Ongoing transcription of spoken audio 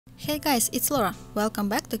Hey guys, it's Lora. Welcome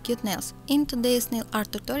back to Cute Nails. In today's nail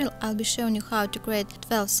art tutorial, I'll be showing you how to create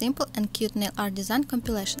 12 simple and cute nail art design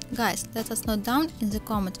compilation. Guys, let us know down in the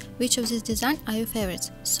comments which of these designs are your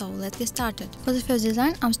favorites. So let's get started. For the first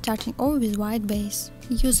design, I'm starting over with white base.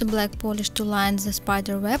 Use a black polish to line the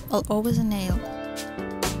spider web all over the nail.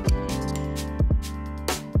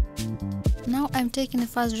 Now I'm taking a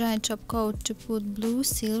fast dry top coat to put blue,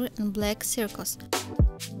 silver and black circles.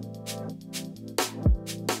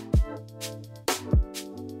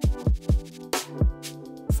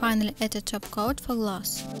 Finally, add a top coat for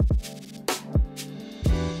gloss.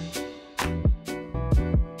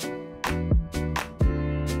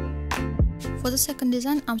 For the second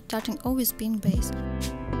design, I'm starting over with pink base.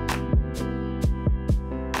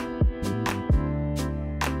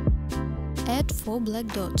 Add 4 black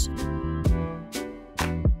dots.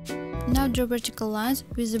 Now draw vertical lines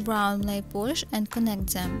with the brown nail polish and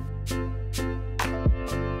connect them.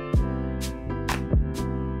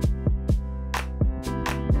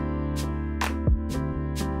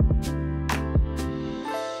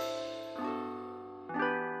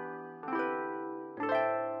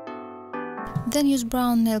 Then use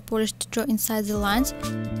brown nail polish to draw inside the lines.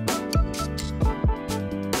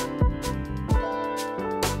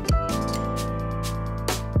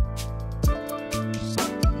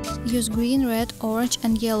 Use green, red, orange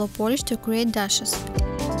and yellow polish to create dashes.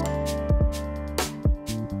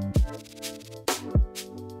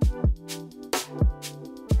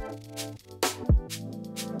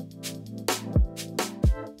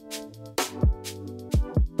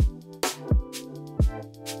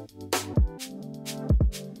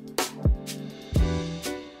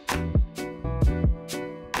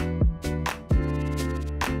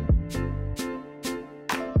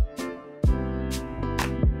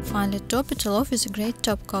 Finally, top it all off with a great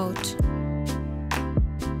top coat.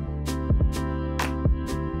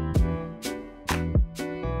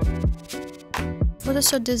 For the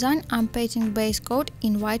third design, I'm painting base coat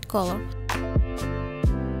in white color.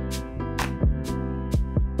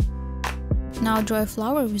 Now draw a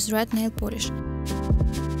flower with red nail polish.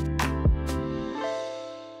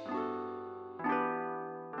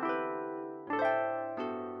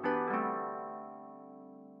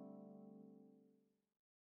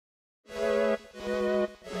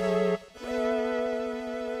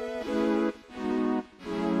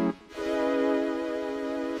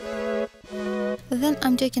 Then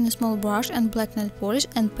I'm taking a small brush and black nail polish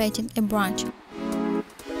and painting a branch.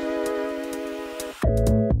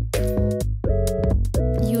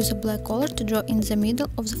 Use a black color to draw in the middle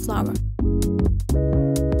of the flower.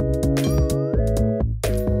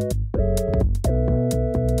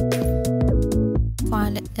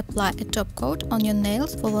 Finally, apply a top coat on your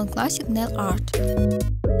nails following classic nail art.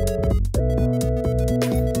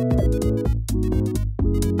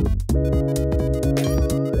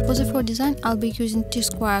 For the fourth design, I'll be using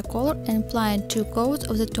T-square color and applying 2 coats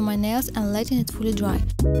of it to my nails and letting it fully dry.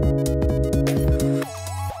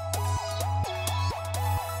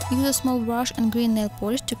 Use a small brush and green nail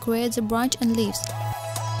polish to create the branch and leaves.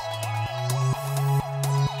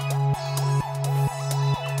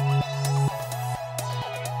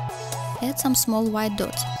 Add some small white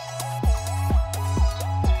dots.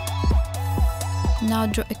 Now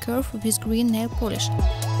draw a curve with green nail polish.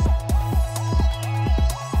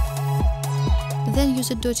 Then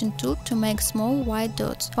use a dotting tool to make small white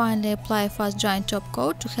dots. Finally, apply a fast drying top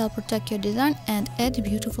coat to help protect your design and add a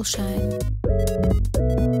beautiful shine.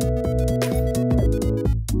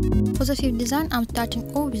 For the fifth design, I'm starting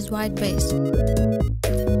over with white base.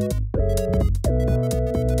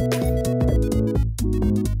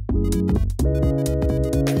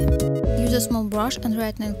 Use a small brush and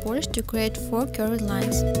red nail polish to create 4 curved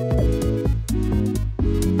lines.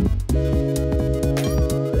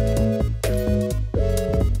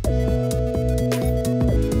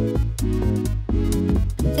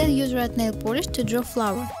 Use red nail polish to draw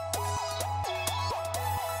flower.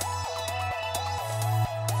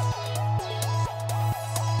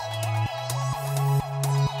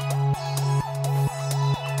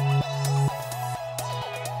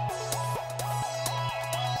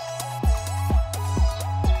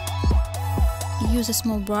 Use a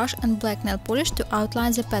small brush and black nail polish to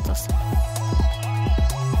outline the petals.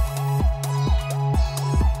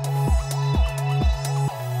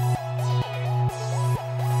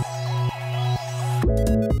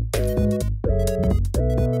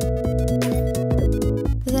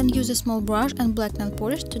 Then use a small brush and black nail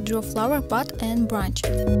polish to draw flower, bud and branch.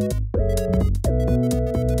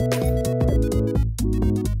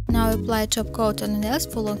 Now apply a top coat on the nails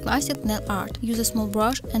following classic nail art. Use a small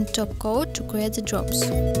brush and top coat to create the drops.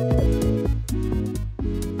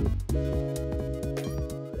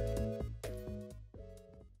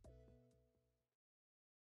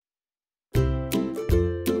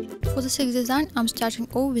 For the sixth design, I'm starting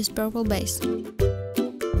off with purple base.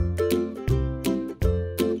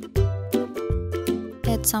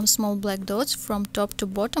 Add some small black dots from top to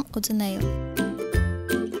bottom of the nail.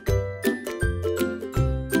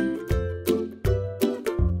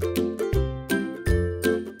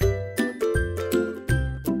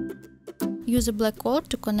 Use a black color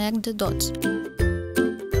to connect the dots.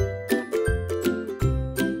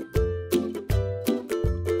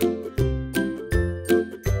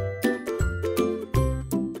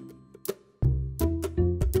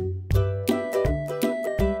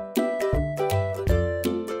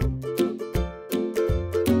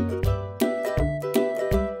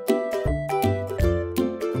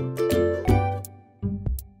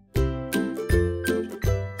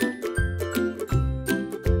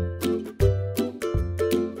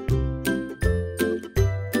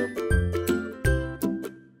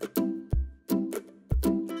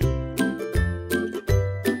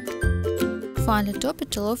 Finally, top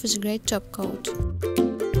it all off with a great top coat.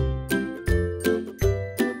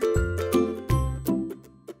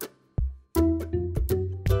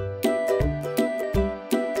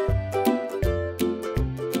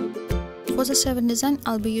 For the seventh design,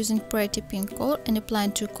 I'll be using pretty pink color and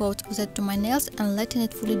applying 2 coats of that to my nails and letting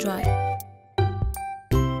it fully dry.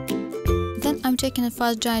 Then I'm taking a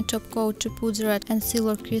fast giant top coat to put the red and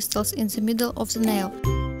silver crystals in the middle of the nail.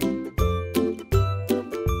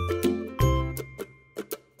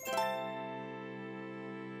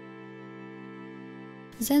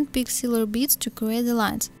 Then pick silver beads to create the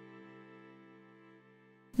lines.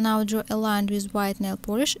 Now draw a line with white nail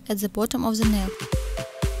polish at the bottom of the nail.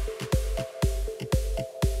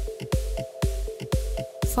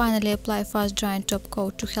 Finally, apply fast giant top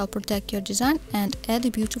coat to help protect your design and add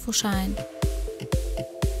a beautiful shine.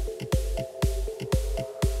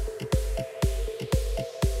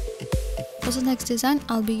 For the next design,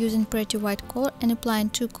 I'll be using pretty white color and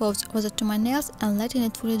applying 2 coats of that to my nails and letting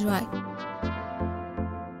it fully dry.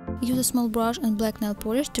 Use a small brush and black nail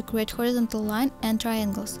polish to create horizontal line and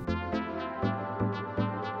triangles.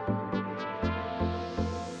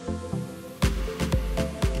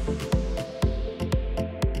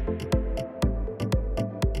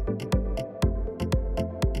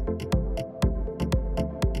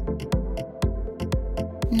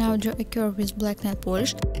 Now draw a curve with black nail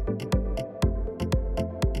polish.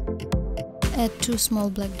 Add 2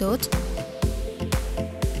 small black dots.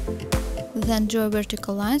 Then draw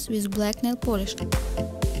vertical lines with black nail polish.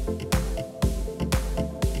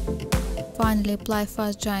 Finally, apply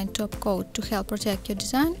fast giant top coat to help protect your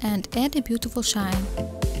design and add a beautiful shine.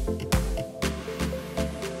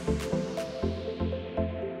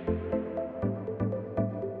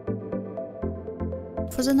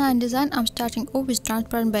 For the ninth design, I'm starting off with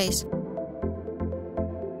transparent base.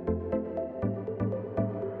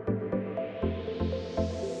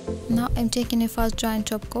 Now I'm taking a fast giant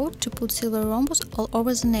top coat to put silver rhombus all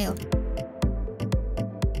over the nail.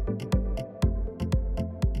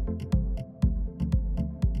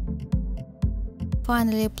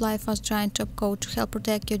 Finally, apply fast giant top coat to help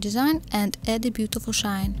protect your design and add a beautiful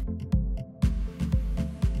shine.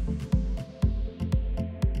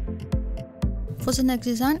 For the next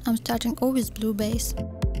design, I'm starting off with blue base.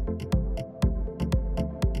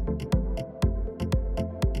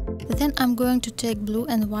 Then I'm going to take blue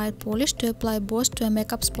and white polish to apply both to a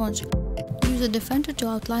makeup sponge. Use a defender to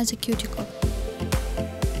outline the cuticle.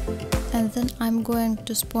 And then I'm going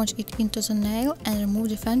to sponge it into the nail and remove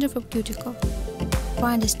the defender from cuticle.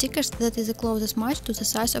 Find the stickers that is the closest match to the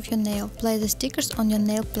size of your nail. Place the stickers on your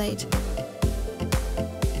nail plate.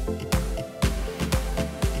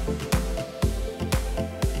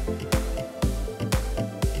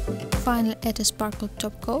 Finally, add a sparkle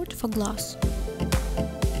top coat for gloss.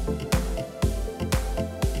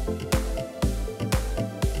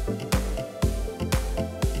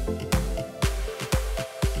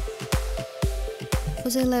 For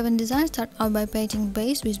the 11th design, start out by painting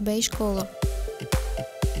base with beige color.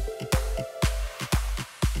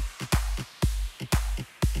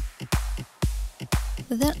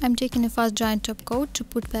 Then I'm taking a fast giant top coat to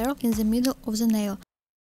put pearl in the middle of the nail.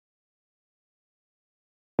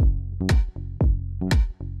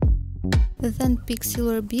 Then pick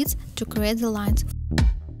silver beads to create the lines.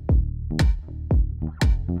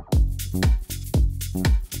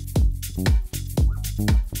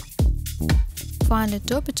 Finally,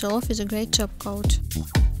 top it all off with a great top coat.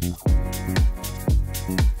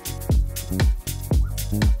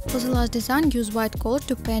 For the last design, use white color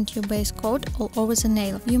to paint your base coat all over the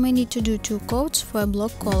nail. You may need to do 2 coats for a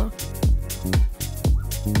block color.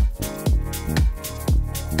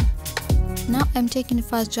 Now I'm taking a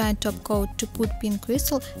fast giant top coat to put pink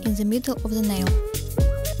crystal in the middle of the nail.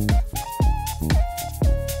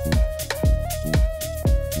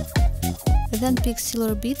 Then pick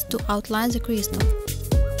silver beads to outline the crystal.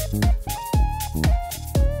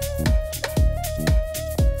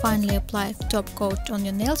 Finally apply top coat on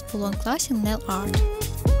your nails for long-lasting nail art.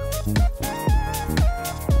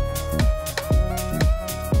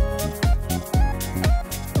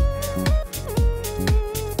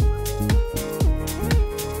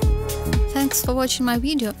 Thanks for watching my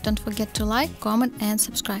video. Don't forget to like, comment and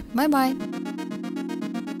subscribe. Bye bye!